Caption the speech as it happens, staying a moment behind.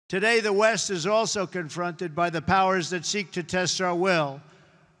Today, the West is also confronted by the powers that seek to test our will,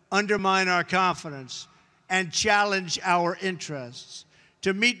 undermine our confidence, and challenge our interests.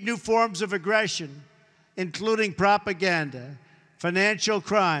 To meet new forms of aggression, including propaganda, financial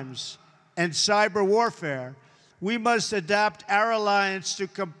crimes, and cyber warfare, we must adapt our alliance to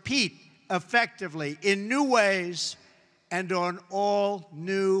compete effectively in new ways and on all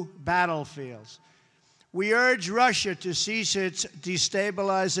new battlefields. We urge Russia to cease its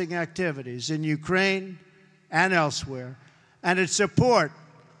destabilizing activities in Ukraine and elsewhere, and its support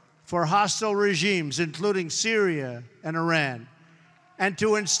for hostile regimes, including Syria and Iran, and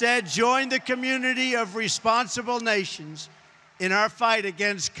to instead join the community of responsible nations in our fight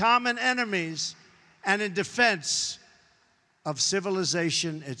against common enemies and in defense of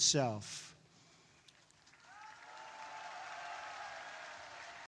civilization itself.